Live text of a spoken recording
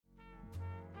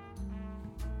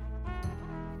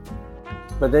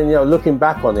But then, you know, looking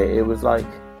back on it, it was like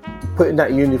putting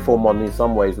that uniform on in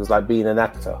some ways was like being an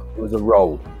actor. It was a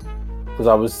role. Because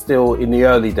I was still, in the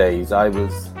early days, I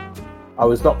was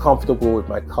not comfortable with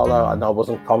my color and I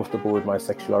wasn't comfortable with my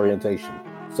sexual orientation.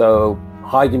 So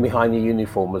hiding behind the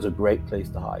uniform was a great place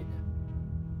to hide.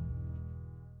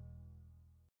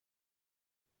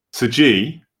 So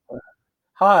G.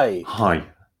 Hi. Hi.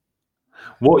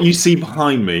 What you see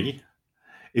behind me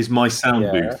is my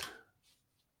sound booth,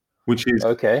 which is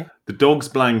the dog's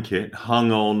blanket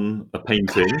hung on a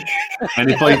painting. And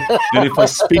if I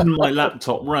spin my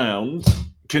laptop round,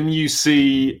 can you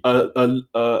see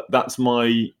that's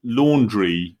my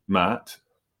laundry mat?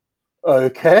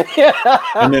 Okay.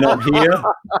 And then up here,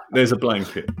 there's a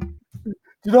blanket.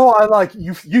 You know what I like?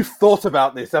 You've thought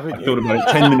about this, haven't you? I thought about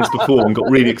it 10 minutes before and got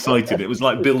really excited. It was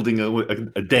like building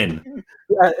a den.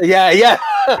 Yeah.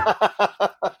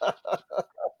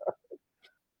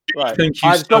 Right. Thank you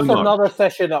I've so got much. Another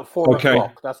session at 4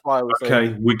 o'clock. That's why I was saying.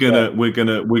 Okay, we've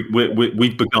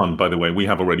begun, by the way. We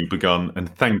have already begun.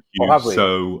 And thank you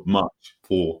so much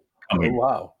for coming. Oh,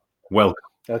 wow. Welcome.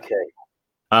 Okay.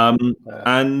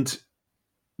 And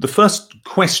the first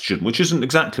question, which isn't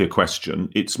exactly a question,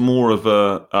 it's more of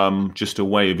a just a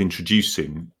way of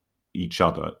introducing each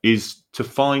other, is to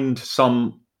find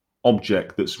some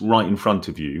object that's right in front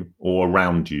of you or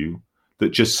around you that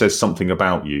just says something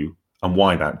about you and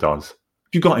why that does. Have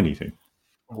you got anything?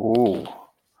 Oh,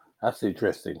 that's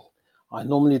interesting. I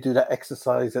normally do that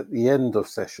exercise at the end of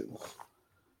sessions.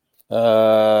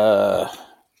 There's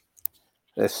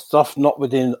stuff not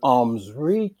within arm's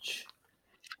reach,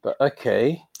 but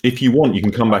okay. If you want, you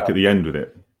can come back at the end with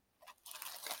it.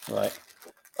 Right.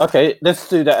 Okay, let's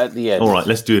do that at the end. All right,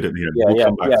 let's do it at the end.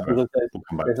 Because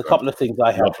there's a couple of things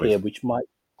I have here which might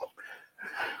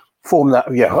form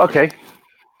that. Yeah, okay.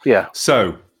 Yeah.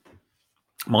 So,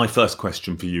 my first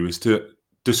question for you is to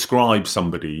describe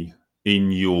somebody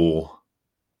that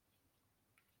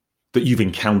you've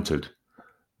encountered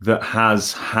that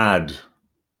has had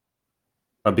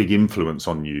a big influence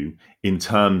on you in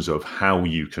terms of how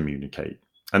you communicate.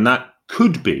 And that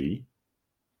could be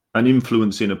an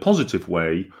influence in a positive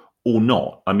way or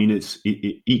not. I mean,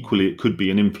 equally, it could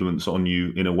be an influence on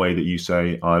you in a way that you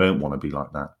say, I don't want to be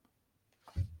like that.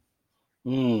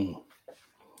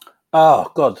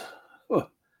 Oh, God.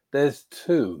 There's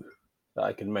two that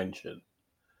I can mention.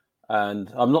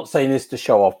 And I'm not saying this to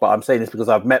show off, but I'm saying this because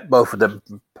I've met both of them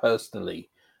personally.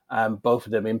 And both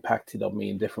of them impacted on me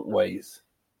in different ways.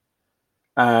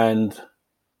 And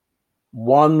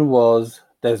one was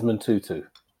Desmond Tutu.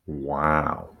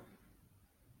 Wow.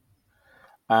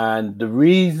 And the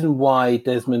reason why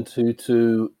Desmond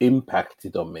Tutu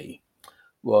impacted on me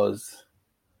was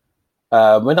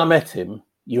when I met him,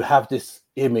 you have this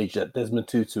image that Desmond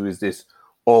Tutu is this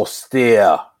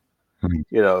austere,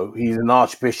 you know, he's an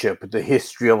archbishop, the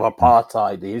history of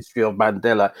apartheid, the history of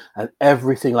Mandela, and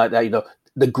everything like that. You know,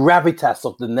 the gravitas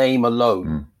of the name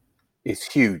alone is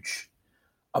huge.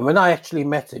 And when I actually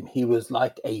met him, he was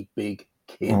like a big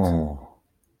kid.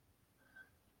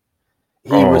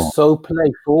 He was so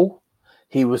playful.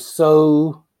 He was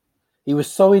so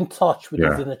in touch with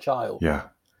his inner child. Yeah.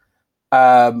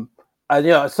 And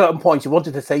you know, at certain points, you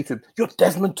wanted to say to him, "You're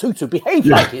Desmond Tutu. Behave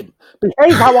like him.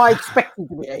 Behave how I expect you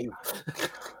to behave."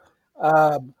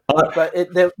 But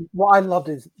what I loved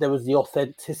is there was the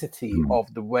authenticity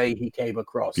of the way he came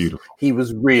across. Beautiful. He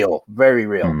was real, very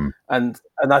real. And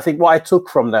I think what I took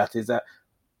from that is that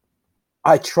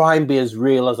I try and be as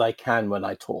real as I can when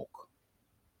I talk.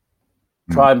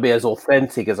 Try and be as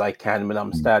authentic as I can when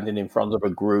I'm standing in front of a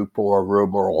group or a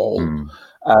room or a hall.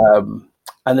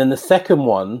 And then the second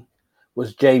one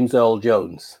was James Earl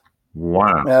Jones.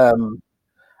 Wow.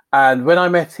 And when I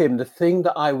met him, the thing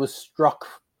that I was struck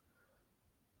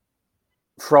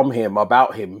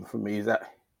about him for me is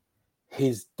that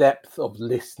his depth of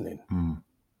listening.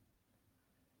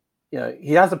 You know,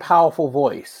 he has a powerful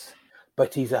voice,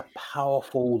 but he's a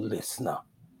powerful listener.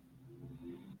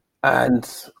 And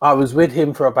I was with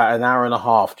him for about an hour and a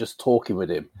half, just talking with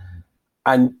him.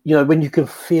 And, you know, when you can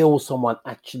feel someone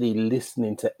actually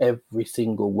listening to every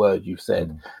single word you've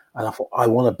said, and I thought, I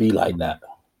want to be like that.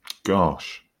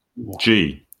 Gosh.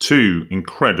 Gee, two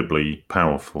incredibly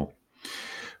powerful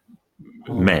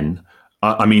men.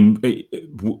 I mean,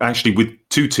 actually, with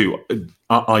Tutu,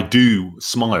 I do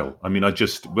smile. I mean,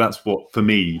 that's what, for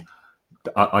me,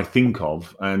 I think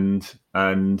of. And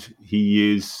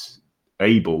he is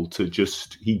able to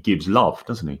he gives love,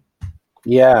 doesn't he?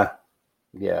 Yeah.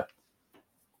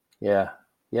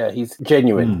 He's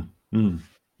genuine.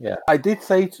 Yeah, I did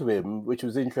say to him, which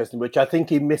was interesting, which I think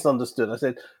he misunderstood. I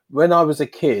said, when I was a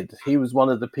kid, he was one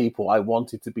of the people I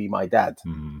wanted to be my dad.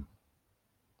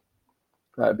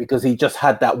 Because he just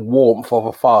had that warmth of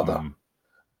a father.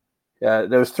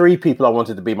 There was 3 people I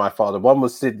wanted to be my father. One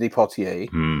was Sidney Poitier.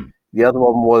 The other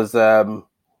one was,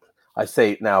 I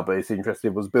say it now, but it's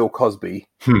interesting, was Bill Cosby.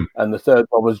 And the third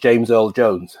one was James Earl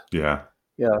Jones. Yeah.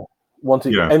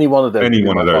 Wanted any one of those. Any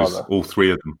one of those, father. all 3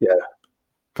 of them. Yeah.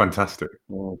 Fantastic.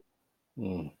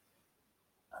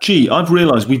 Gee, I've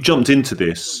realised we've jumped into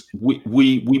this.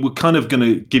 We were kind of going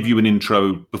to give you an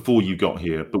intro before you got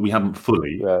here, but we haven't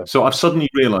fully. Yeah. So I've suddenly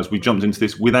realised we jumped into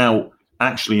this without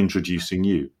actually introducing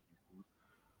you.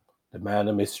 The man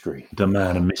of mystery. The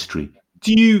man of mystery.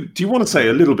 Do you want to say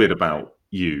a little bit about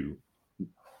you?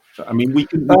 I mean, we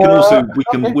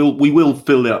will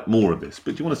fill out more of this,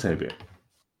 but do you want to say a bit?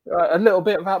 A little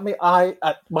bit about me.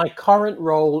 My current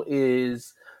role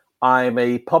is I'm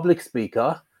a public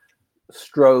speaker,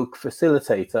 stroke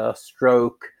facilitator,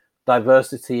 stroke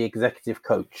diversity executive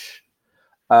coach.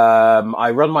 I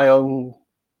run my own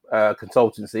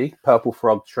consultancy, Purple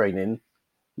Frog Training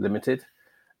Limited.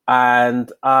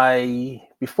 And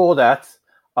before that,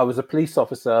 I was a police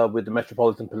officer with the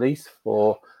Metropolitan Police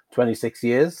for 26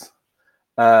 years.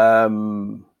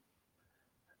 And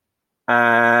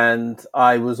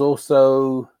I was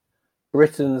also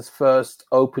Britain's first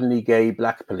openly gay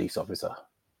black police officer.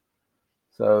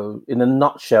 So in a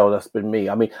nutshell, that's been me.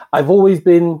 I mean, I've always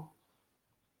been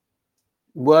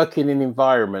working in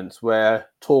environments where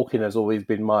talking has always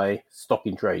been my stock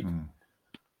in trade.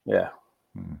 Yeah.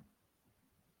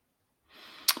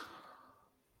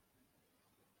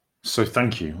 So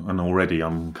thank you. And already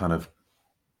I'm kind of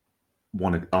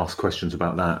want to ask questions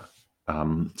about that.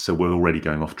 So we're already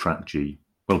going off track, G.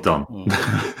 Well done.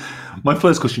 My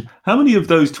first question, how many of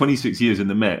those 26 years in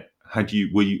the Met had you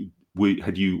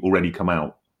already come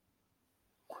out?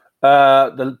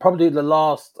 Probably the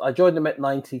last, I joined the Met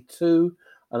 92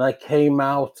 and I came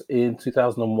out in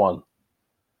 2001.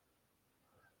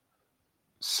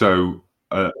 So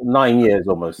 9 years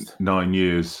almost. 9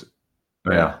 years.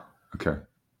 Yeah. Okay.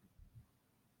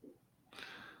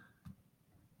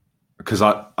 Because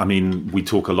I mean, we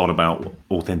talk a lot about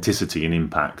authenticity and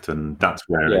impact, and that's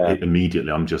where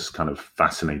immediately I'm just kind of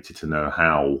fascinated to know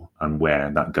how and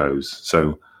where that goes.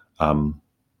 So, I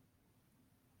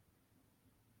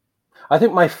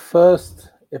think my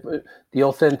first, the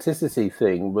authenticity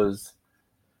thing was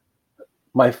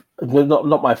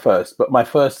not my first, but my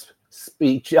first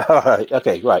speech.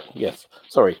 Okay, right. Yes.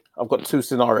 Sorry. I've got 2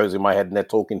 scenarios in my head and they're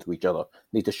talking to each other.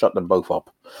 Need to shut them both up.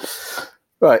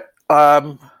 Right.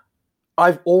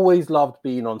 I've always loved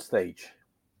being on stage.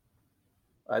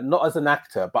 Not as an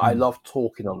actor, but I love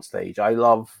talking on stage. I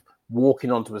love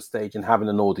walking onto a stage and having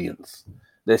an audience.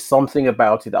 There's something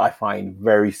about it that I find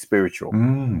very spiritual.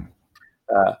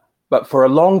 But for a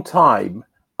long time,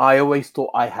 I always thought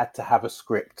I had to have a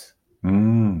script.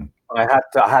 I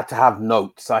had to have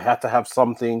notes. I had to have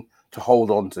something to hold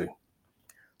on to.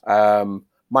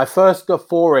 My first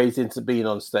forays into being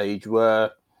on stage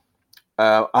were,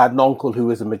 I had an uncle who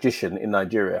was a magician in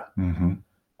Nigeria.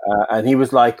 And he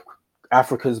was like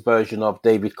Africa's version of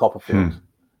David Copperfield.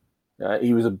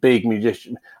 He was a big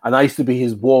musician. And I used to be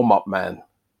his warm-up man.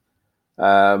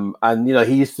 And, you know,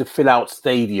 he used to fill out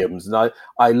stadiums. And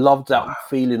I loved that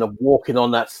feeling of walking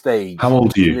on that stage. How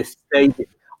old are you?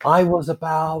 I was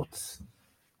about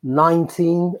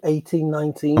 18,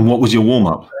 19. And what was your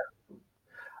warm-up?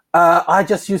 I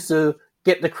just used to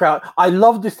get the crowd. I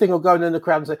love this thing of going in the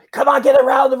crowd and say, "Can I get a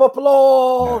round of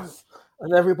applause?"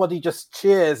 And everybody just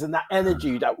cheers, and that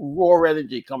energy, that raw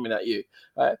energy coming at you.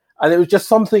 And it was just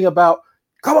something about,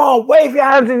 come on, wave your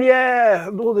hands in the air,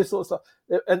 and all this sort of stuff.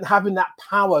 And having that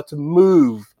power to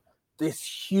move this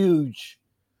huge,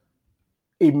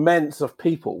 immense of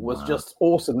people was just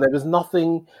awesome. There was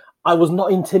nothing, I was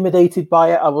not intimidated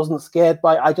by it. I wasn't scared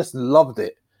by it. I just loved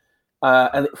it.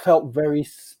 And it felt very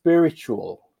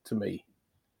spiritual to me.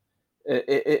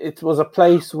 It was a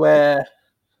place where,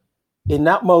 in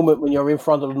that moment when you're in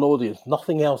front of an audience,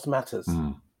 nothing else matters.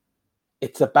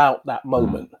 It's about that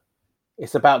moment.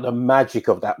 It's about the magic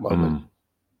of that moment.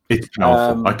 It's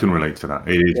powerful. I can relate to that.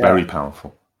 It is very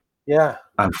powerful. Yeah.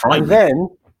 And frightening. And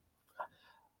then,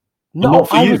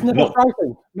 I was never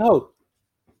frightened. No.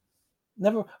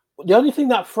 Never. The only thing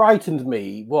that frightened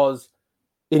me was,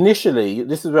 initially,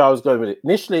 this is where I was going with it.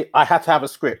 Initially, I had to have a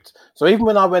script. So even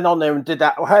when I went on there and did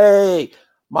that, I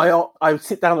would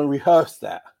sit down and rehearse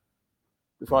that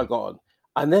before I got on.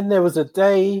 And then there was a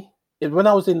day, when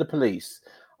I was in the police,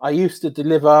 I used to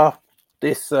deliver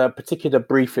this particular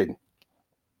briefing.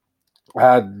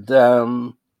 And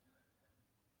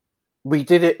we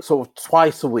did it sort of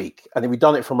twice a week, and then we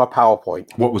done it from a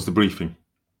PowerPoint. What was the briefing?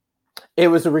 It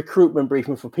was a recruitment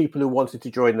briefing for people who wanted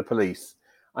to join the police.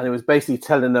 And it was basically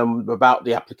telling them about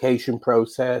the application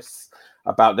process,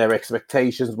 about their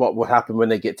expectations, what will happen when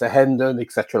they get to Hendon,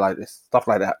 etc., like this, stuff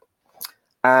like that.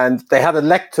 And they had a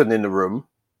lectern in the room,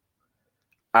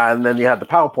 and then you had the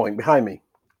PowerPoint behind me.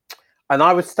 And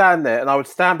I would stand there, and I would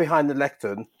stand behind the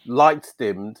lectern, lights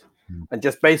dimmed, and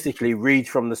just basically read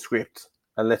from the script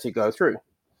and let it go through.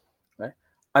 Right?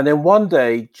 And then one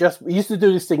day, we used to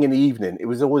do this thing in the evening. It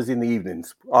was always in the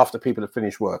evenings after people had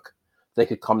finished work. They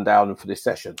could come down for this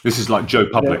session. This is like Joe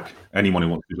Public. Yeah. Anyone who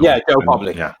wants to join. Yeah, Joe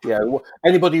Public. Yeah.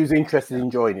 Anybody who's interested in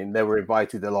joining, they were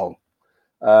invited along.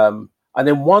 And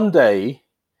then one day,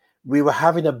 we were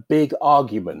having a big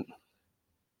argument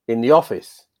in the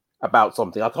office about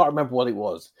something. I can't remember what it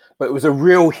was, but it was a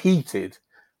real heated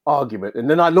argument. And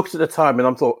then I looked at the time and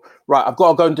I thought, right, I've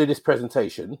got to go and do this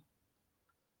presentation.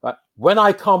 Right? When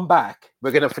I come back,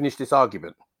 we're going to finish this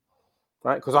argument,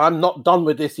 right? Because I'm not done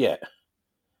with this yet.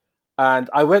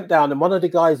 And I went down, and one of the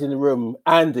guys in the room,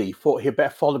 Andy, thought he'd better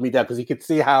follow me down because he could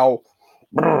see how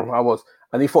I was.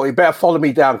 And he thought he'd better follow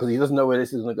me down because he doesn't know where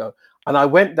this is going to go. And I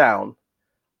went down,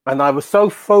 and I was so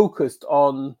focused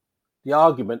on the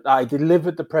argument that I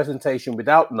delivered the presentation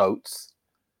without notes,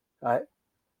 right?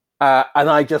 And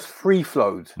I just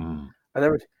free-flowed. And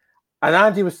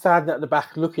Andy was standing at the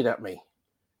back looking at me.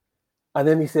 And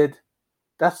then he said,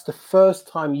 that's the first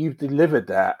time you've delivered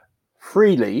that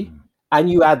freely, and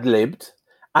you ad-libbed,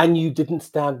 and you didn't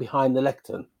stand behind the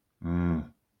lectern. And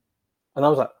I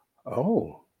was like,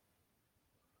 oh.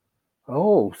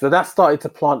 So that started to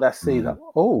plant that seed.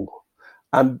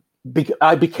 And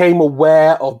I became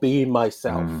aware of being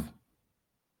myself,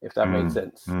 if that made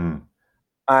sense.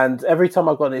 And every time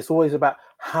I've gone, it's always about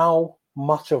how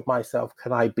much of myself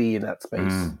can I be in that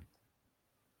space.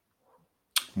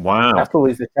 Wow. That's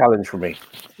always the challenge for me.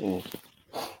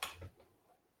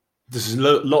 There's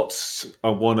lots I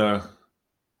want to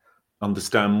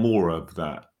understand more of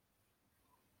that.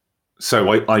 So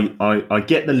I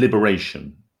get the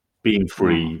liberation, being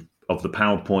free of the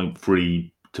PowerPoint,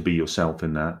 free to be yourself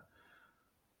in that.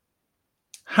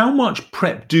 How much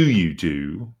prep do you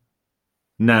do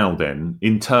now then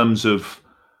in terms of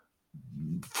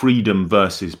freedom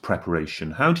versus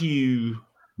preparation? How do you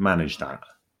manage that?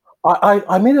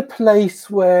 I'm in a place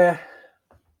where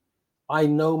I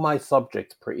know my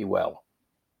subject pretty well.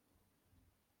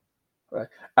 Right?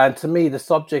 And to me, the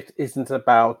subject isn't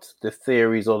about the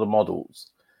theories or the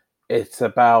models. It's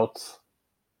about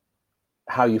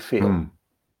how you feel.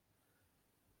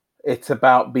 It's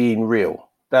about being real.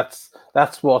 That's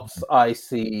what I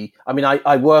see. I mean,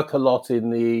 I work a lot in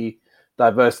the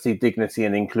diversity, dignity,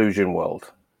 and inclusion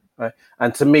world. Right?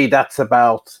 And to me, that's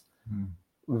about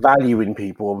valuing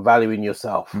people and valuing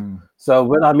yourself. So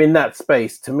when I'm in that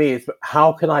space, to me, it's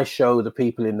how can I show the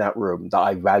people in that room that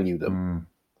I value them?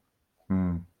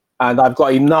 And I've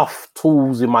got enough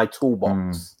tools in my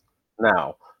toolbox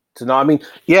now to know. I mean,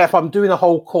 yeah, if I'm doing a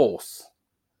whole course,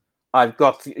 I've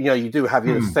got, you do have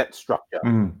your set structure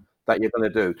that you're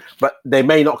going to do, but they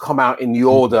may not come out in the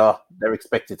order they're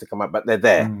expected to come out, but they're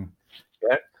there.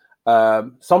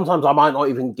 Sometimes I might not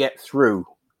even get through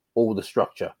all the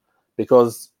structure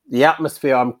because the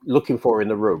atmosphere I'm looking for in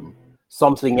the room,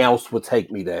 something else would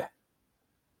take me there.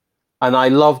 And I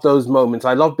love those moments.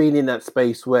 I love being in that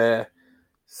space where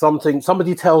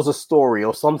somebody tells a story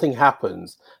or something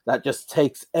happens that just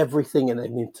takes everything in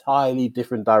an entirely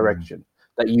different direction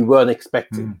that you weren't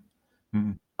expecting.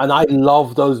 And I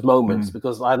love those moments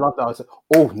because I love that. I say,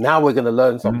 oh, now we're going to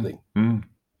learn something.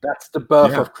 That's the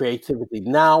birth of creativity.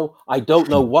 Now I don't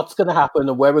know what's going to happen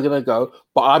and where we're going to go,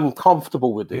 but I'm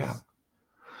comfortable with this.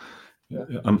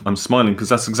 I'm smiling because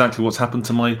that's exactly what's happened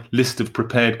to my list of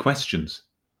prepared questions.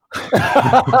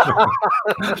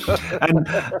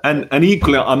 and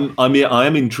equally, I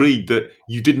am intrigued that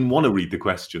you didn't want to read the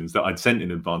questions that I'd sent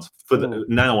in advance.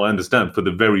 Now I understand, for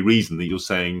the very reason that you're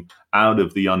saying, out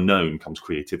of the unknown comes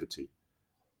creativity.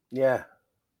 Yeah.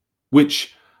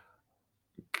 Which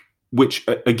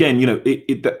again,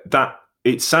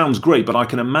 it sounds great, but I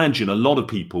can imagine a lot of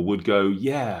people would go,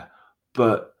 yeah,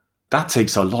 but that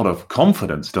takes a lot of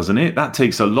confidence, doesn't it? That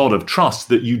takes a lot of trust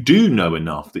that you do know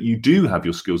enough, that you do have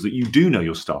your skills, that you do know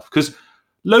your stuff. Because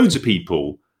loads of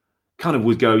people kind of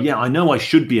would go, yeah, I know I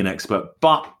should be an expert,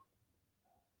 but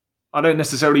I don't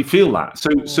necessarily feel that.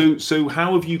 So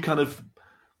how have you kind of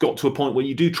got to a point where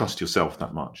you do trust yourself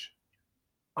that much?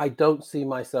 I don't see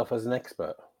myself as an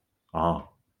expert. I've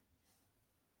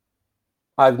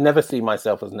never seen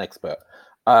myself as an expert.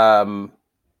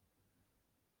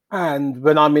 And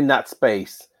when I'm in that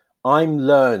space, I'm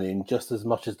learning just as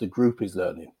much as the group is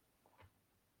learning.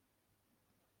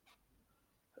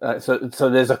 So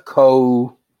there's a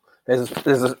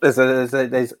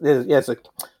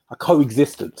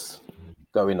coexistence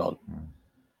going on.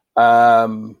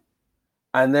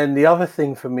 And then the other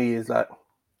thing for me is that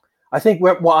I think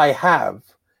what I have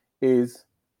is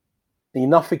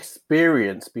enough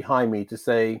experience behind me to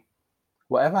say,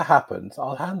 whatever happens,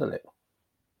 I'll handle it.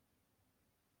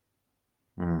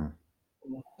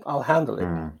 I'll handle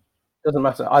it. Doesn't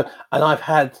matter. I've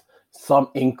had some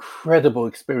incredible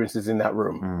experiences in that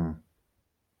room.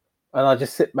 And I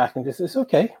just sit back and just, it's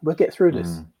okay. We'll get through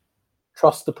this.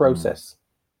 Trust the process.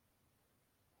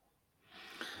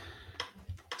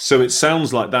 So it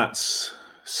sounds like that's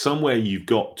somewhere you've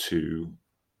got to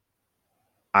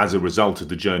as a result of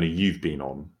the journey you've been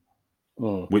on,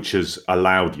 which has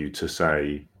allowed you to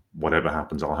say, whatever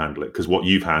happens, I'll handle it. Because what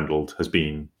you've handled has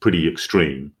been pretty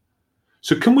extreme.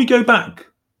 So can we go back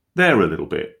there a little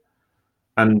bit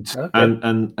and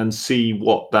see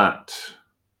what that,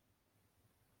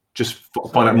 just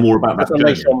find out more about that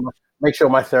journey? Make sure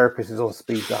my therapist is on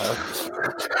speed dial.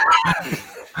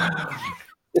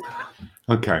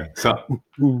 Okay, so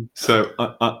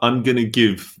I'm going to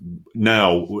give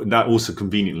now, that also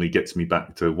conveniently gets me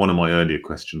back to one of my earlier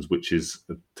questions, which is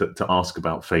to ask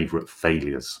about favourite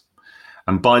failures.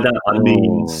 And by that, I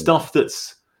mean stuff that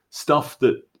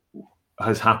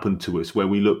has happened to us where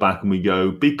we look back and we go,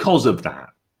 because of that,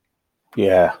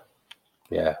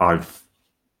 I've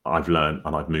learned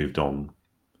and I've moved on.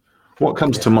 What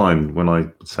comes to mind when I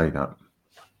say that?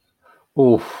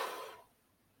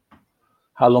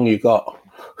 How long you got?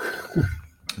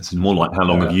 This is more like, how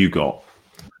long have you got,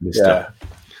 mister?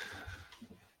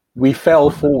 We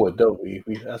fail forward, don't we?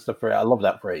 That's the phrase. I love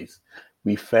that phrase.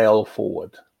 We fail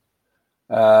forward.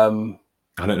 I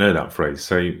don't know that phrase.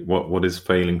 So what does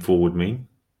failing forward mean?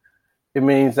 It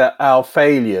means that our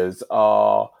failures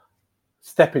are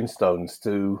stepping stones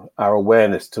to our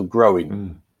awareness to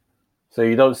growing. So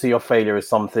you don't see your failure as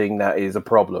something that is a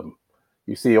problem.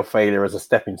 You see your failure as a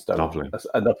stepping stone, as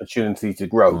an opportunity to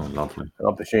grow, an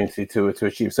opportunity to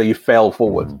achieve. So you fail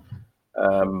forward.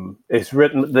 It's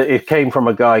written. It came from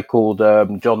a guy called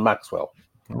John Maxwell.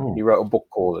 He wrote a book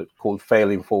called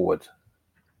Failing Forward.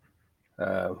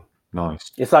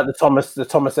 Nice. It's like the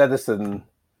Thomas Edison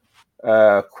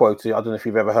quote. I don't know if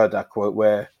you've ever heard that quote,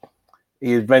 where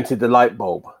he invented the light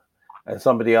bulb, and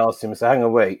somebody asked him, "So hang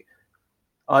on, wait.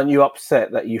 Aren't you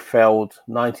upset that you failed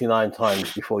 99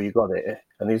 times before you got it?"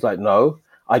 And he's like, "No,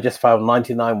 I just found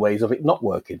 99 ways of it not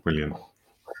working." Brilliant.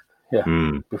 Yeah.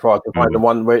 Before I could find the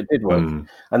one where it did work.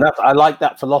 And I like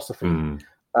that philosophy.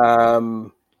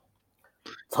 Times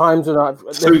when I've...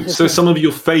 So some of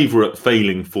your favourite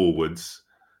failing forwards.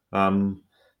 Okay,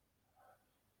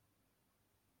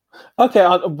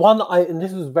 and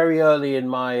this was very early in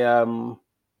my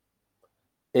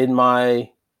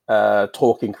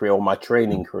talking career, or my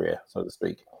training career, so to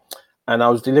speak. And I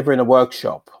was delivering a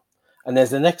workshop, and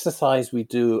there's an exercise we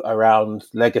do around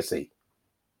legacy.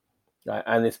 Right?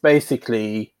 And it's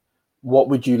basically, what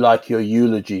would you like your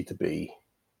eulogy to be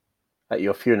at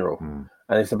your funeral? And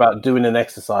it's about doing an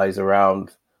exercise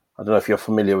around, I don't know if you're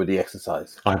familiar with the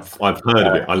exercise. I've heard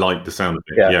of it. I like the sound of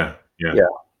it. Yeah.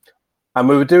 And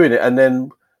we were doing it, and then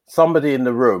somebody in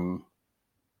the room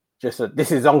just said,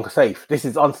 "This is unsafe. This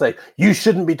is unsafe. You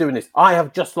shouldn't be doing this. I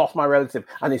have just lost my relative,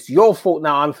 and it's your fault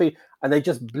now." And they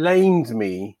just blamed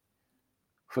me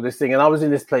for this thing. And I was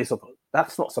in this place of,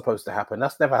 that's not supposed to happen.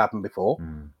 That's never happened before.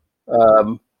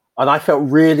 And I felt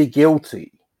really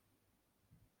guilty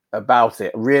about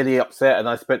it, really upset. And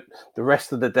I spent the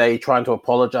rest of the day trying to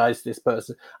apologize to this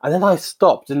person. And then I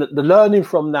stopped. And the learning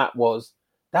from that was,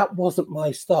 that wasn't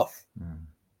my stuff.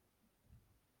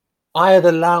 I had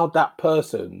allowed that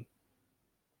person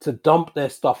to dump their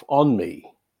stuff on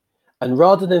me. And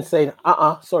rather than saying,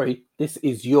 sorry, this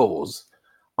is yours,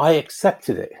 I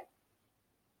accepted it.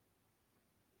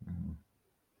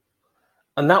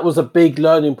 And that was a big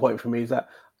learning point for me, is that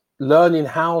learning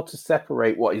how to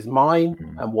separate what is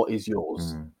mine and what is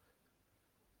yours.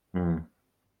 That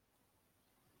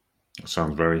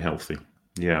sounds very healthy.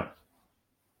 Yeah.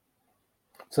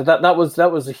 So that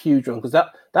was a huge one, because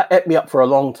that ate me up for a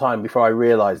long time before I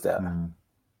realized that.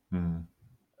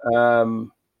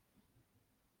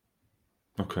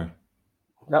 Okay.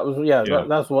 That was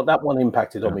that's what that one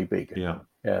impacted on me big.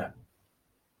 Yeah.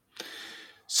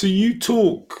 So you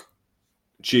talk,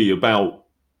 G, about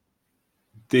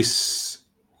this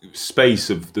space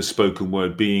of the spoken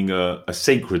word being a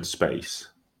sacred space.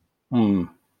 Do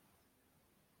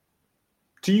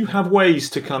you have ways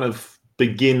to kind of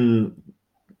begin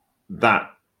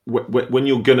that when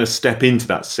you're going to step into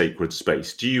that sacred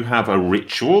space, do you have a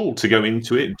ritual to go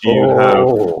into it? Do you have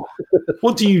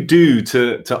what do you do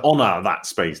to honor that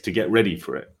space, to get ready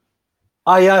for it?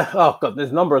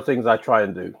 There's a number of things I try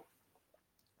and do.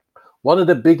 One of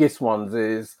the biggest ones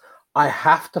is I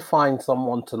have to find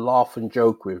someone to laugh and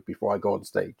joke with before I go on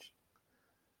stage.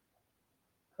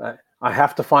 Right? I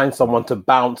have to find someone to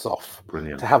bounce off,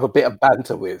 to have a bit of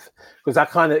banter with, because it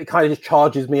kind of just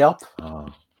charges me up.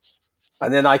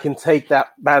 And then I can take that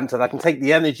banter, I can take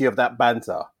the energy of that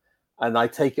banter, and I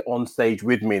take it on stage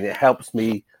with me, and it helps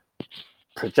me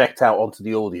project out onto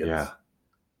the audience. Yeah.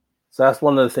 So that's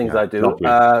one of the things I do.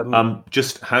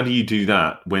 Just how do you do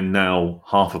that when now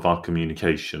half of our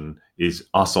communication is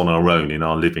us on our own in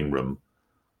our living room,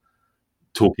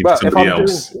 talking to somebody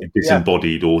else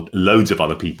disembodied, or loads of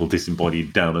other people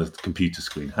disembodied down a computer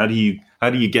screen? How do you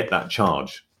get that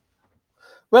charge?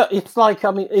 Well, it's like,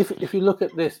 I mean, if you look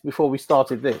at this before we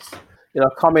started this,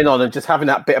 coming on and just having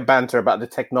that bit of banter about the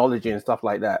technology and stuff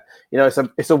like that,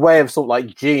 it's a way of sort of like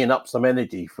geeing up some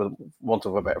energy, for want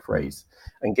of a better phrase,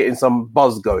 and getting some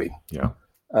buzz going. Yeah.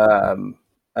 And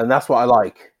that's what I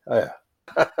like.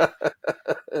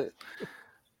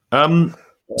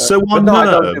 So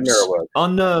are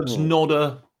nerves not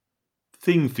a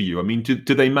thing for you? I mean, do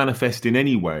they manifest in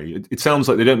any way? It sounds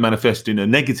like they don't manifest in a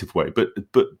negative way, but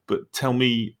tell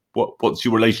me what's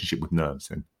your relationship with nerves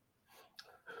then?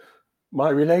 My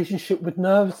relationship with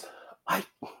nerves, I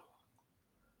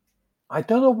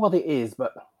don't know what it is,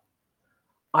 but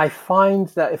I find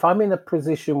that if I'm in a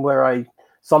position where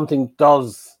something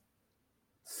does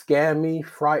scare me,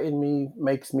 frighten me,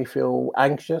 makes me feel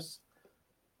anxious,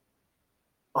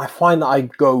 I find that I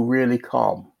go really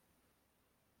calm.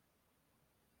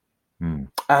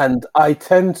 And I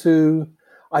tend to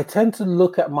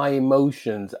look at my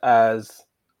emotions as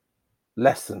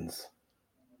lessons.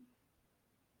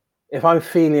 If I'm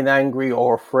feeling angry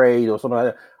or afraid or something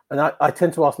like that, and I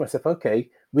tend to ask myself, okay,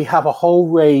 we have a whole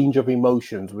range of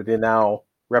emotions within our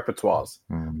repertoires.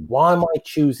 Why am I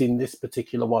choosing this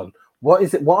particular one? What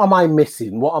is it? What am I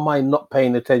missing? What am I not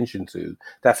paying attention to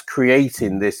that's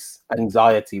creating this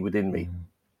anxiety within me?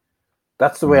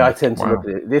 That's the way I tend to look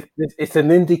at it. It's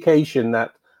an indication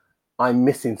that I'm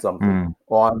missing something,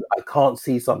 or I can't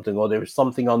see something, or there is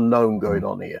something unknown going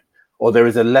on here, or there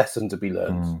is a lesson to be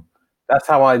learned. That's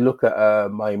how I look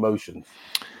at my emotions.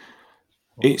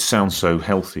 It sounds so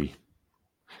healthy,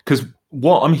 because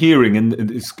what I'm hearing,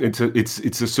 and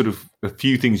it's a sort of a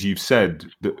few things you've said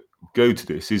that go to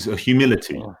this, is a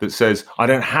humility that says, I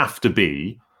don't have to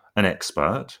be an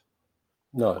expert.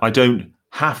 No, I don't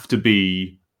have to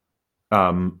be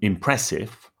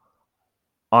impressive.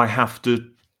 I have to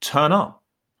turn up,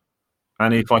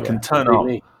 and if I can turn up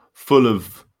full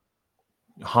of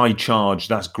high charge,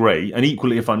 that's great. And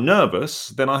equally, if I'm nervous,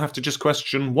 then I have to just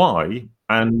question why,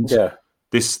 and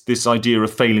this idea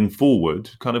of failing forward,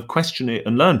 kind of question it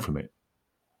and learn from it.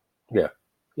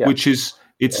 Which is,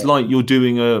 it's like you're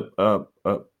doing a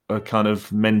kind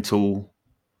of mental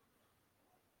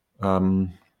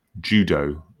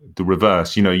judo, the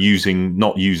reverse,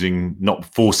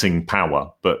 not forcing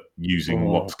power, but using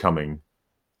what's coming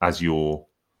as your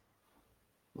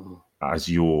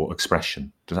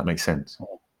expression. Does that make sense?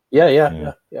 Yeah.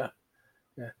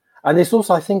 And it's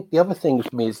also, I think the other thing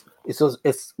for me is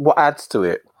it's what adds to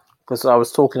it, because I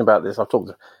was talking about this.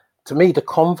 To me, the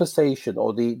conversation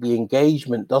or the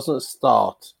engagement doesn't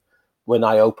start when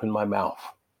I open my mouth.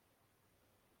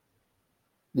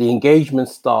 The engagement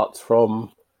starts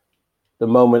from the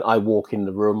moment I walk in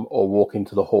the room or walk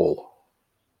into the hall,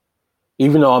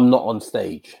 even though I'm not on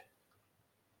stage.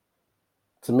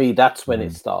 To me, that's when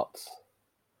it starts.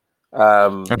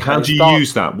 And how do you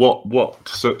use that?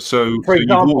 So example,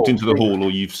 you've walked into the hall, or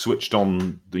you've switched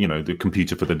on, the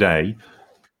computer for the day.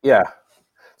 Yeah.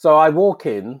 So I walk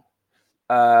in.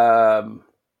 I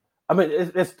mean,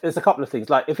 it's a couple of things.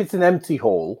 Like if it's an empty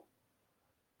hall,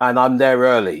 and I'm there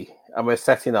early, and we're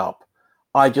setting up,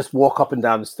 I just walk up and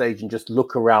down the stage and just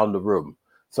look around the room,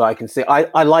 so I can see.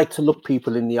 I like to look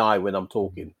people in the eye when I'm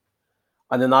talking,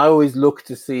 and then I always look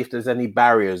to see if there's any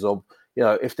barriers, or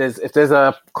if there's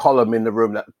a column in the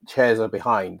room that chairs are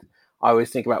behind. I always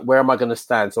think about, where am I going to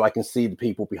stand so I can see the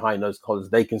people behind those columns.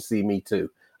 They can see me too,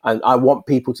 and I want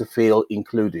people to feel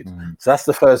included. So that's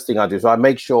the first thing I do. So I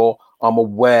make sure I'm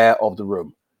aware of the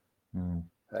room.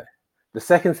 Okay. The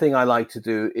second thing I like to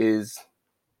do is,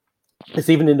 it's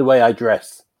even in the way I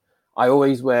dress. I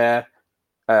always wear,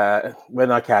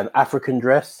 when I can, African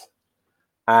dress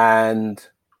and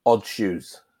odd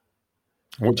shoes.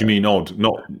 What do you mean odd?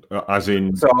 Not as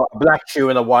in... So a black shoe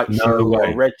and a white shoe, or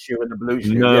a red shoe and a blue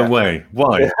shoe. No way.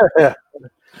 Why?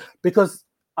 Because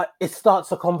it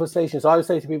starts a conversation. So I would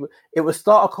say to people, it will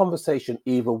start a conversation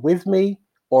either with me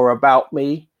or about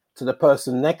me to the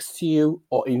person next to you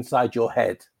or inside your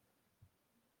head.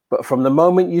 But from the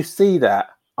moment you see that,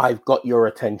 I've got your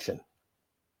attention.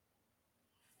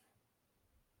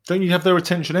 Don't you have their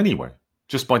attention anyway?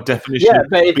 Just by definition. Yeah,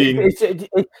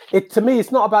 but to me,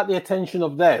 it's not about the attention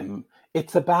of them.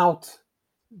 It's about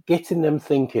getting them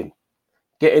thinking,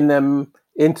 getting them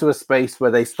into a space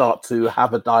where they start to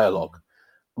have a dialogue.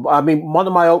 I mean, one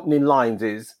of my opening lines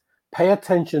is, pay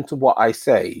attention to what I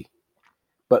say,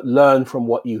 but learn from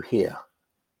what you hear.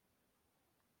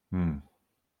 And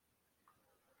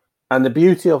the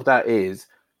beauty of that is,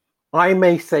 I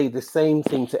may say the same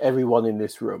thing to everyone in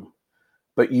this room,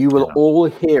 but you will all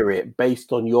hear it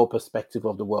based on your perspective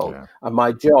of the world. Yeah. And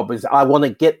my job is, I want to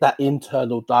get that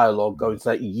internal dialogue going so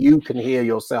that you can hear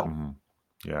yourself,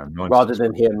 rather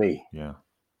than hear me. Yeah.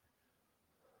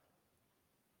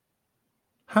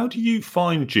 How do you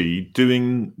find, G,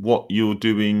 doing what you're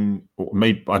doing? Or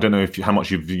maybe, I don't know how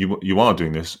much you are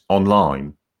doing this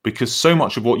online, because so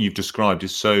much of what you've described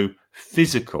is so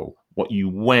physical. What you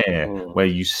wear, where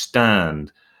you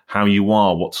stand, how you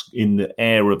are, what's in the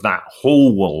air of that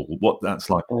hall, what that's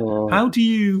like. How do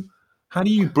you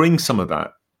bring some of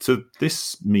that to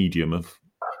this medium of?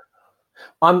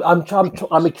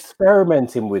 I'm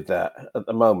experimenting with that at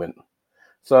the moment.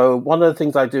 So one of the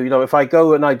things I do, if I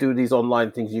go and I do these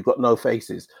online things, you've got no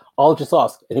faces, I'll just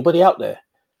ask, anybody out there?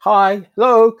 Hi,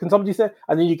 hello, can somebody say?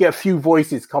 And then you get a few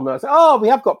voices coming and say, oh, we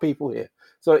have got people here.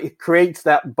 So it creates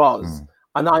that buzz.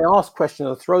 And I ask questions,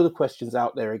 I throw the questions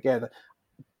out there again.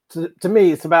 To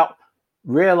me, it's about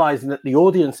realizing that the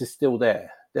audience is still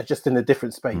there. They're just in a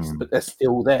different space, but they're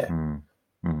still there.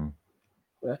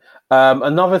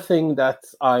 Another thing that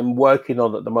I'm working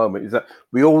on at the moment is that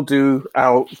we all do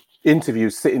our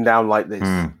interviews sitting down like this.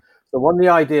 So one of the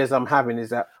ideas I'm having is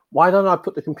that, why don't I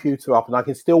put the computer up and I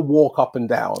can still walk up and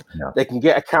down? They can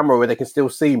get a camera where they can still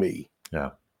see me.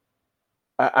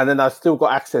 And then I've still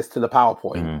got access to the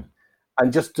PowerPoint.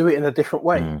 And just do it in a different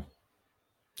way.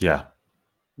 Yeah.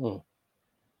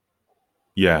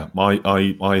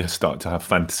 I start to have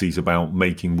fantasies about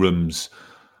making rooms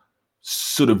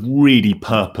sort of really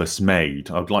purpose made.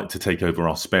 I'd like to take over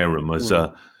our spare room as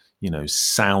a,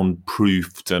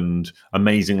 soundproofed and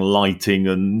amazing lighting,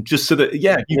 and just so that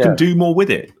you can do more with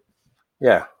it.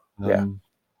 Because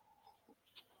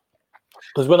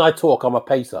when I talk, I'm a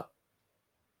pacer.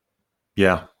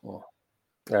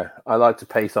 I like to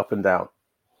pace up and down.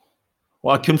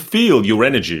 Well, I can feel your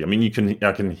energy. I mean,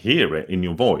 I can hear it in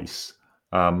your voice.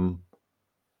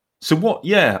 So what?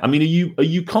 Yeah, I mean, are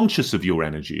you conscious of your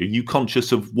energy? Are you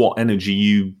conscious of what energy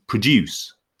you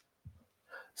produce?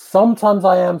 Sometimes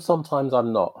I am. Sometimes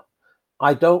I'm not.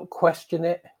 I don't question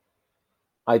it.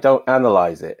 I don't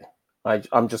analyze it.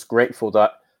 I'm just grateful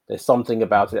that there's something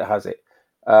about it that has it.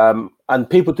 And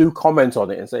people do comment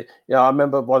on it and say, I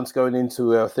remember once going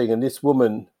into a thing and this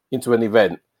woman into an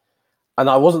event, and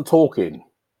I wasn't talking.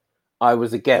 I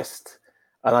was a guest,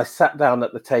 and I sat down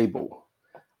at the table,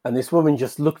 and this woman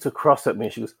just looked across at me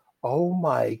and she goes, "Oh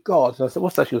my God." And I said,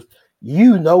 "What's that?" She goes,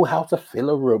 "You know how to fill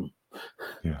a room."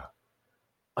 Yeah.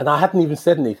 And I hadn't even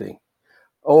said anything.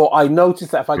 Or I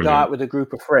noticed that if I go out with a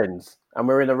group of friends and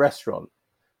we're in a restaurant,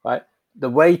 right, the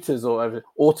waiters or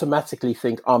automatically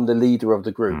think I'm the leader of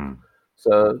the group.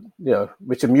 So,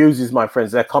 which amuses my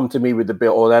friends. They'll come to me with the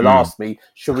bill, or they'll ask me,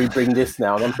 should we bring this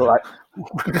now? And I'm sort of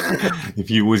like...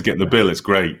 If you always get the bill, it's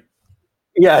great.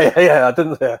 Yeah. I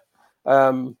didn't.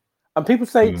 And people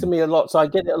say it to me a lot, so I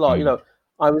get it a lot.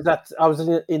 I was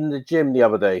in the gym the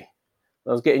other day.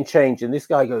 I was getting changed, and this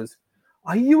guy goes,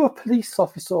 "Are you a police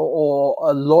officer or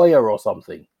a lawyer or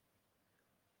something?"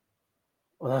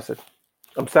 And I said,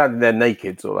 "I'm standing there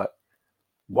naked." So like,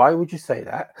 why would you say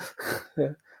that?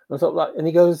 And sort of like, and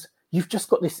he goes, "You've just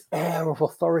got this air of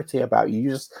authority about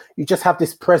you. You just have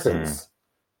this presence."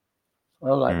 I'm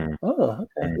like, "Oh,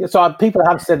 okay." So people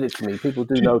have said it to me. People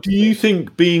do know. Do you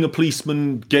think being a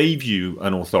policeman gave you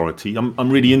an authority?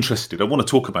 I'm really interested. I want to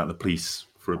talk about the police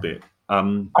for a bit.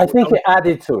 I think it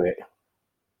added to it.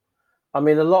 I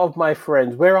mean, a lot of my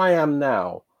friends, where I am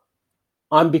now,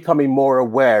 I'm becoming more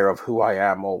aware of who I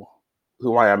am or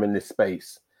who I am in this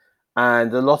space.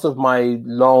 And a lot of my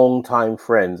long-time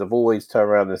friends have always turned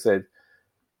around and said,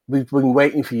 "We've been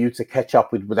waiting for you to catch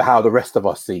up with how the rest of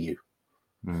us see you."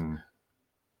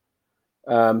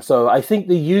 So I think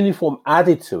the uniform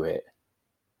added to it,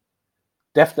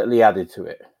 definitely added to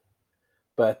it.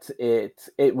 But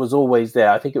it was always there.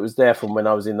 I think it was there from when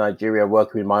I was in Nigeria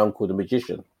working with my uncle, the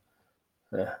magician.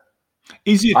 Yeah.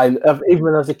 Is it?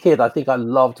 Even as a kid, I think I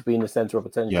loved being the center of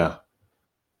attention. Yeah.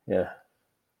 Yeah.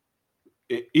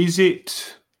 is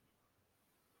it?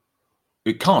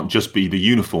 It can't just be the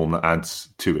uniform that adds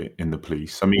to it in the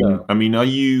police. I mean, No. I mean, are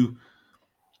you?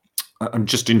 I'm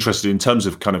just interested in terms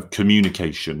of kind of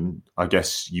communication. I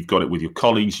guess you've got it with your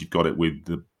colleagues, you've got it with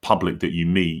the public that you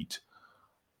meet.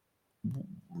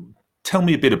 Tell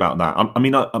me a bit about that. I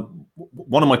mean,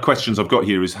 one of my questions I've got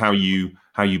here is how you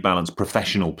balance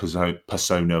professional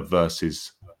persona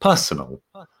versus personal.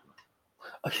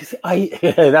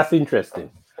 That's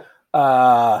interesting.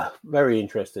 Very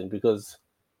interesting, because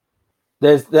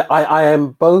I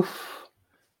am both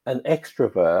an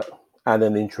extrovert and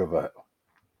an introvert.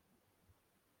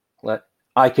 Like,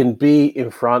 I can be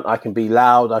in front, I can be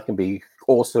loud, I can be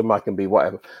awesome, I can be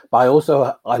whatever.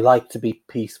 But I like to be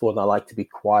peaceful and I like to be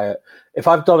quiet. If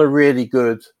I've done a really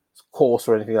good course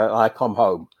or anything, I come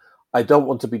home, I don't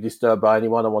want to be disturbed by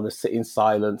anyone. I want to sit in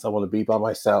silence. I want to be by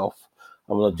myself.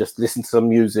 I want to just listen to some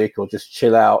music or just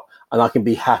chill out, and I can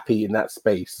be happy in that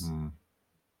space.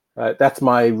 That's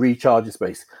my recharge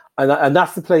space. And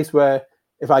that's the place where,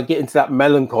 if I get into that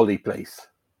melancholy place,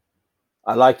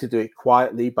 I like to do it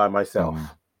quietly by myself.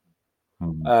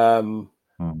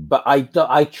 But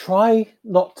I try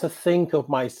not to think of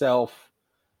myself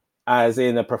as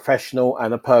in a professional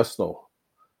and a personal.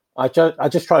 I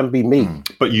just try and be me.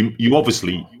 But you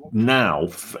obviously now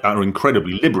are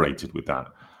incredibly liberated with that.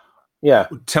 Yeah.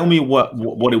 Tell me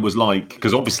what it was like,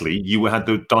 because obviously you had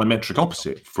the diametric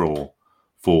opposite for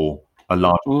a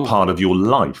large part of your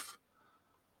life.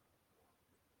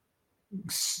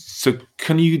 So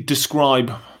can you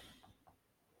describe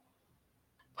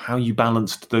how you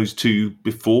balanced those two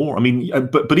before? I mean,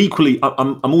 but equally,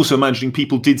 I'm also imagining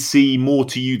people did see more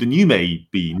to you than you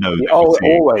maybe know.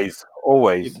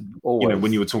 Always. You know,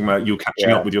 when you were talking about you catching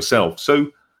up with yourself. So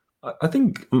I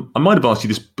think I might have asked you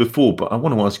this before, but I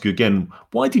want to ask you again.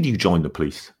 Why did you join the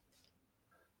police?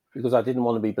 Because I didn't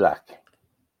want to be black.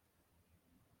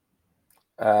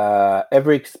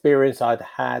 Every experience I'd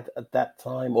had at that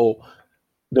time, or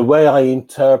the way I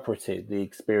interpreted the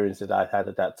experience that I'd had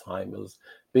at that time, was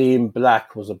being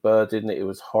black was a burden. It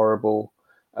was horrible.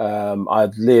 When I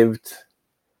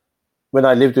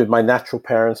lived with my natural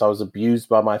parents, I was abused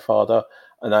by my father,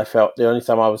 and I felt the only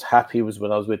time I was happy was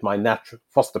when I was with my natural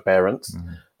foster parents.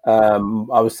 I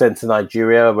was sent to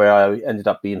Nigeria, where I ended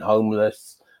up being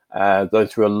homeless, going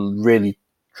through a really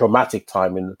traumatic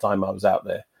time in the time I was out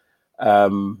there.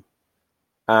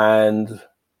 And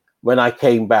when I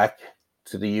came back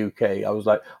to the UK, I was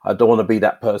like, I don't want to be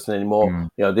that person anymore.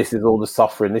 You know, this is all the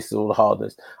suffering, this is all the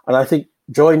hardness. And I think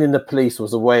joining the police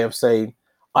was a way of saying,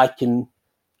 I can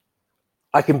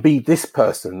be this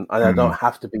person, and I don't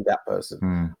have to be that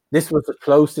person. This was the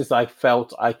closest I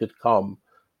felt I could come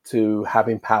to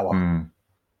having power.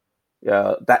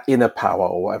 That inner power,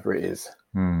 or whatever it is.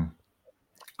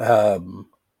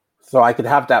 So I could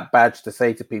have that badge to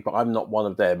say to people, I'm not one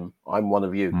of them, I'm one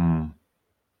of you.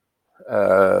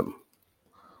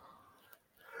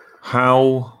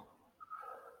 How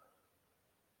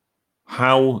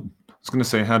I was going to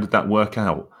say, how did that work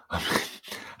out?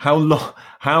 How long?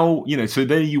 How, you know? So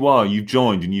there you are. You've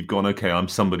joined, and you've gone. Okay, I'm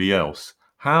somebody else.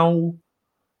 How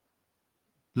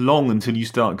long until you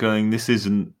start going? This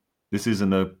isn't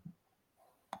a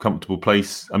comfortable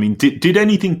place. I mean, did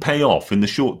anything pay off in the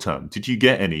short term? Did you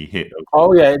get any hit?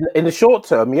 Oh yeah, in the short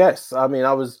term, yes. I mean,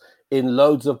 I was in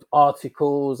loads of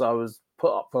articles. I was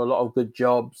put up for a lot of good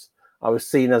jobs. I was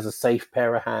seen as a safe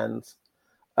pair of hands.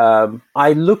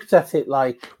 I looked at it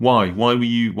like, why were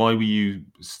you?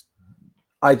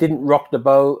 I didn't rock the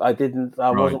boat. I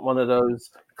wasn't one of those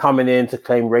coming in to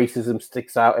claim racism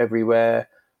sticks out everywhere.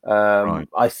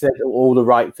 I said all the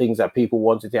right things that people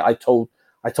wanted to. I told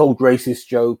racist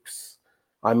jokes.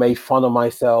 I made fun of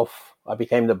myself. I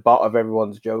became the butt of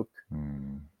everyone's joke.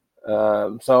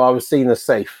 So I was seen as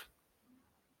safe.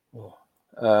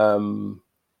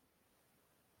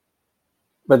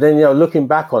 But then, you know, looking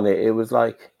back on it, it was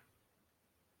like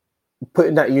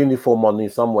putting that uniform on in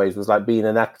some ways was like being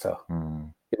an actor.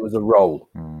 It was a role.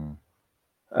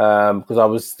 Because I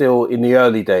was still in the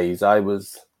early days. I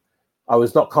was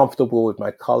not comfortable with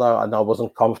my color, and I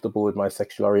wasn't comfortable with my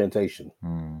sexual orientation.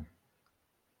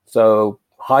 So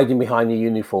hiding behind the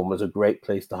uniform was a great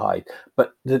place to hide.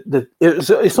 But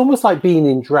it's almost like being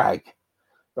in drag,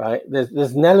 right? There's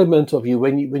an element of you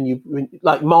when you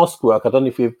like mask work. I don't know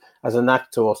if you've, as an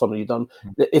actor or something, you've done.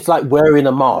 It's like wearing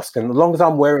a mask, and as long as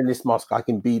I'm wearing this mask, I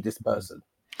can be this person.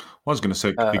 Well, I was going to say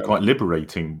it could be quite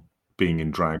liberating being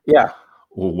in drag. Yeah.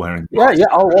 Or wearing. Yeah.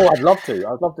 Oh, I'd love to.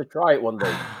 I'd love to try it one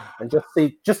day and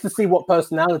just to see what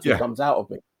personality comes out of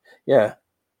me. Yeah.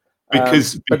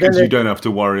 Because you don't have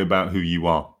to worry about who you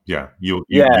are. Yeah. You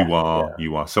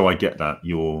are. So I get that.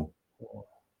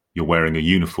 you're wearing a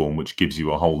uniform, which gives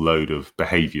you a whole load of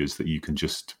behaviors that you can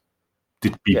just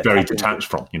be very detached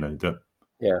from,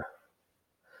 Yeah.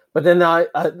 But then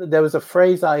there was a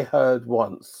phrase I heard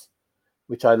once,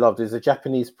 which I loved. Is a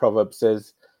Japanese proverb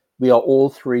says, "We are all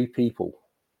three people.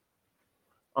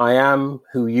 I am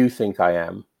who you think I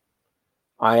am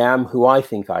who I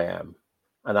think I am,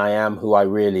 and I am who I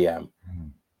really am."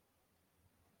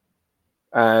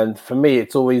 And for me,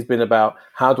 it's always been about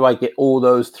how do I get all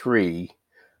those three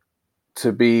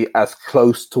to be as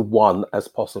close to one as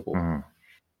possible.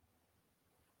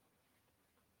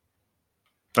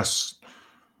 That's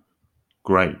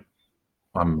great.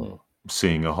 I'm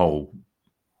seeing a whole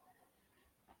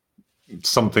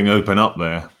something open up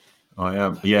there. I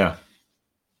am, yeah.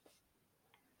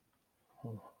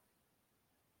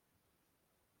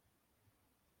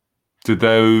 Do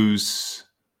those,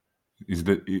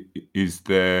 is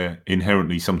there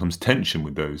inherently sometimes tension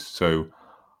with those? So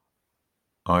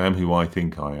I am who I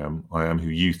think I am who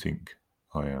you think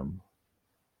I am.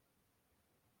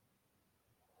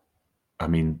 I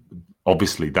mean,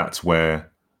 obviously that's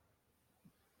where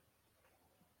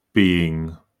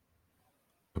being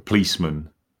a policeman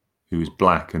who is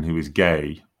black and who is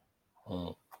gay,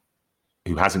 who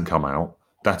hasn't come out,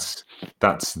 that's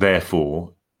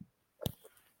therefore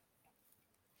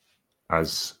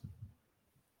as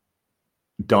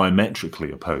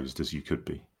diametrically opposed as you could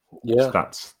be. Yeah. So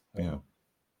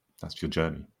that's your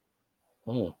journey.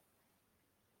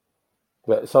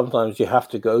 But sometimes you have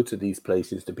to go to these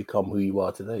places to become who you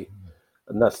are today.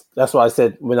 And that's why I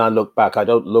said when I look back, I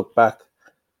don't look back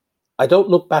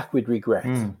with regret.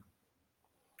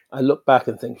 I look back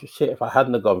and think, shit, if I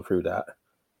hadn't have gone through that,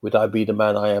 would I be the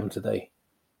man I am today?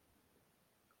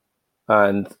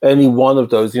 And any one of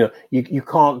those, you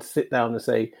can't sit down and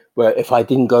say, well, if I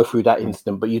didn't go through that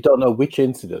incident, but you don't know which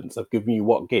incidents have given you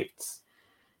what gifts.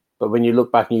 But when you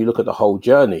look back and you look at the whole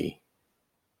journey,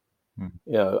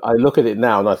 I look at it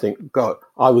now and I think, God,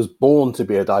 I was born to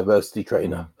be a diversity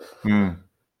trainer.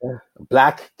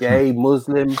 Black, gay,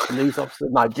 Muslim, police officer,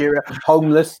 Nigeria,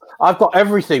 homeless. I've got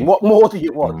everything. What more do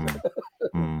you want?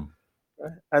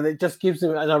 And it just gives me,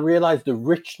 and I realize the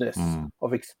richness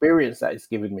of experience that it's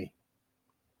given me.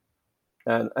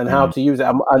 And how to use it.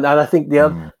 And I think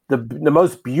the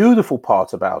most beautiful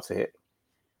part about it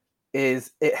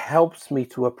is it helps me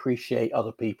to appreciate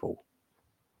other people.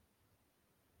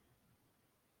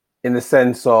 In the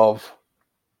sense of,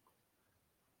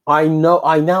 I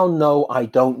now know I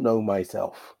don't know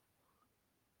myself.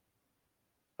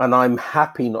 And I'm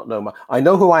happy not knowing I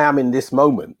know who I am in this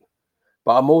moment,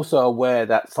 but I'm also aware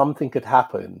that something could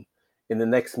happen in the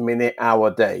next minute,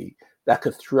 hour, day that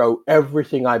could throw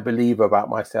everything I believe about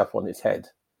myself on its head.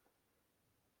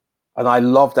 And I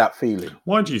love that feeling.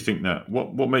 Why do you think that?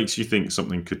 What makes you think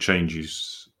something could change you?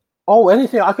 Oh,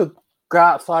 anything. I could go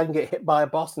outside and get hit by a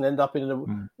bus and end up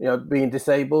in being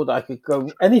disabled. I could go.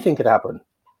 Anything could happen.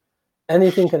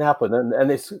 Anything can happen,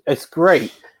 and it's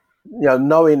great,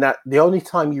 knowing that the only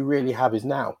time you really have is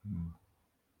now.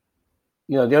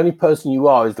 The only person you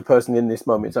are is the person in this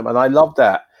moment, and I love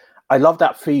that. I love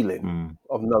that feeling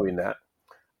of knowing that.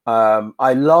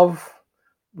 I love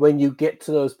when you get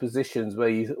to those positions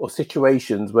or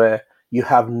situations where you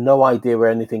have no idea where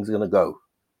anything's going to go.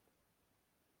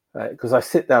 Because I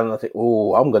sit down and I think,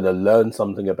 oh, I'm going to learn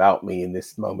something about me in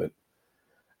this moment.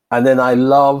 And then I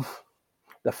love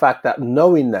the fact that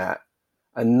knowing that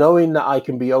I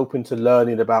can be open to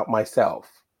learning about myself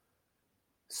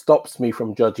stops me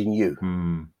from judging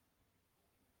you.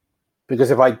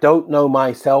 Because if I don't know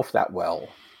myself that well,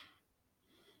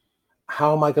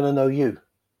 how am I going to know you?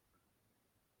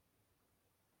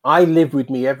 I live with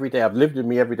me every day. I've lived with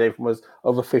me every day for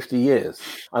over 50 years,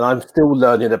 and I'm still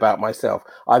learning about myself.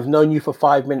 I've known you for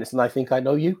 5 minutes, and I think I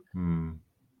know you.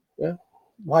 Yeah.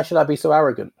 Why should I be so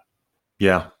arrogant?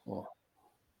 Yeah.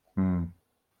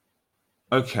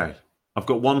 Okay. I've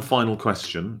got one final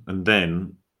question, and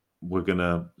then we're going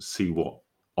to see what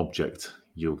object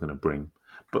you're going to bring.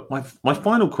 But my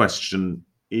final question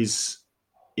is,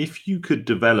 if you could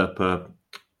develop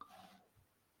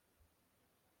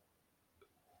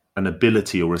an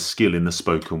ability or a skill in the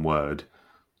spoken word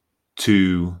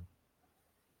to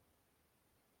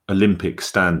Olympic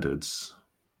standards,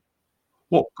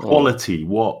 what quality,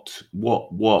 what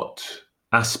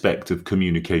aspect of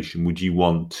communication would you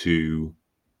want to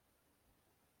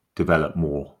develop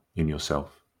more in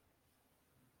yourself?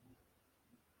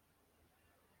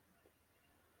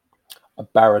 A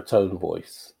baritone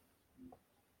voice.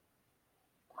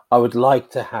 I would like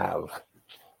to have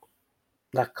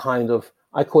that kind of,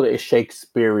 I call it a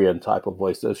Shakespearean type of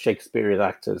voice. Those Shakespearean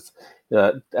actors,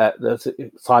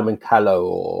 Simon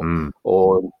Callow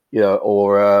or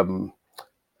or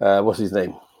what's his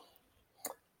name?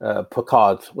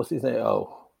 Picard. What's his name?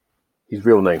 Oh, his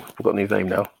real name. I've forgotten his name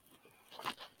now.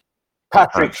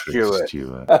 Patrick Stewart.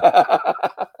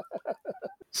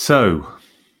 So,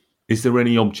 is there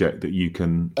any object that you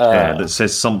can share that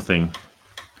says something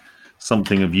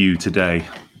of you today?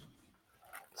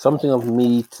 Something of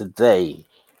me today.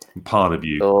 Part of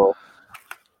you. So,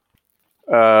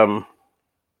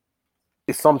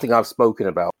 it's something I've spoken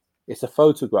about. It's a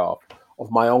photograph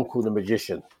of my uncle, the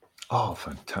magician. Oh,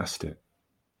 fantastic.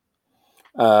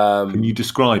 Can you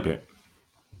describe it?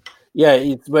 Yeah,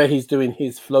 it's where he's doing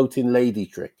his floating lady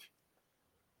trick.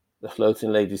 The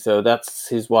floating lady. So that's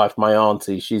his wife, my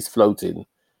auntie. She's floating,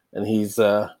 and he's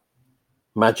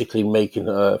magically making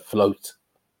her float.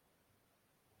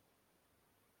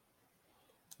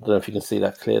 I don't know if you can see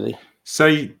that clearly.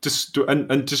 Say, just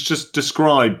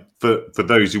describe for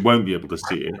those who won't be able to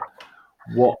see it.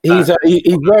 What he's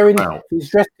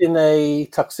dressed in a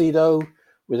tuxedo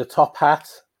with a top hat,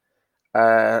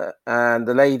 and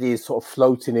the lady is sort of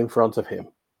floating in front of him.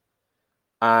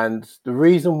 And the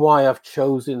reason why I've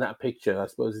chosen that picture, I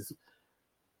suppose, is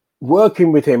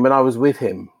working with him. When I was with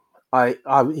him,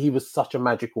 he was such a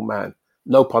magical man.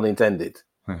 No pun intended.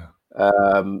 Yeah.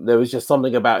 There was just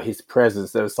something about his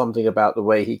presence. There was something about the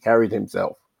way he carried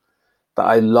himself that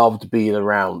I loved being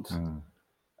around.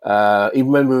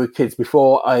 Even when we were kids,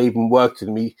 before I even worked with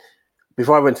him,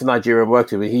 before I went to Nigeria and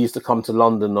worked with him, he used to come to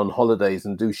London on holidays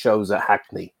and do shows at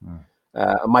Hackney.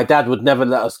 My dad would never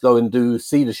let us go and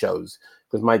see the shows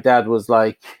because my dad was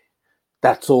like,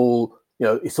 that's all,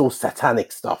 it's all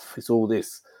satanic stuff. It's all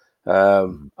this.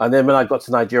 And then when I got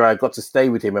to Nigeria, I got to stay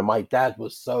with him, and my dad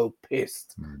was so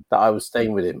pissed that I was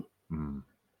staying with him.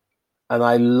 And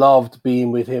I loved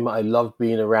being with him. I loved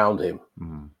being around him.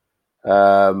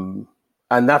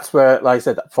 And that's where, like I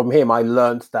said, from him, I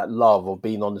learned that love of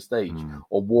being on the stage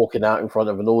or walking out in front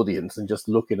of an audience and just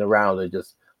looking around and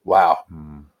just, wow.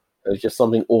 There's just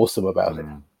something awesome about it.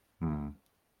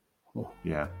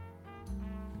 Yeah.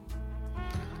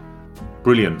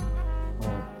 Brilliant.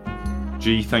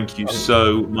 G, thank you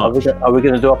so much. Are we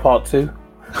going to do a part 2?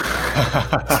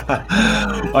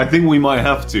 I think we might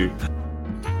have to.